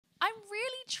I'm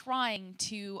really trying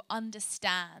to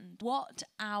understand what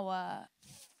our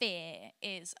fear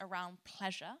is around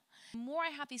pleasure. The more I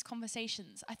have these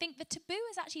conversations, I think the taboo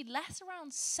is actually less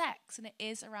around sex than it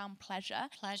is around pleasure.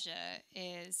 Pleasure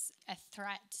is a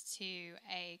threat to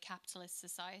a capitalist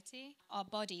society. Our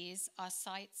bodies are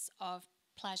sites of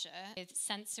pleasure with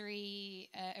sensory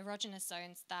erogenous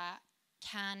zones that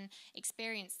can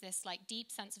experience this like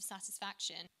deep sense of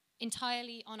satisfaction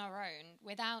entirely on our own,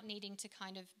 without needing to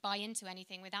kind of buy into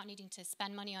anything, without needing to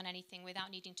spend money on anything,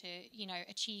 without needing to,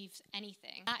 achieve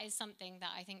anything. That is something that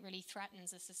I think really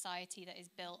threatens a society that is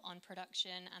built on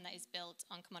production and that is built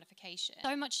on commodification.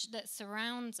 So much that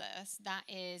surrounds us that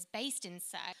is based in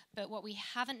sex, but what we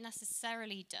haven't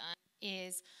necessarily done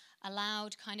is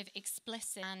allowed kind of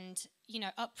explicit and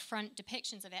upfront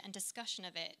depictions of it and discussion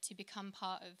of it to become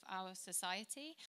part of our society.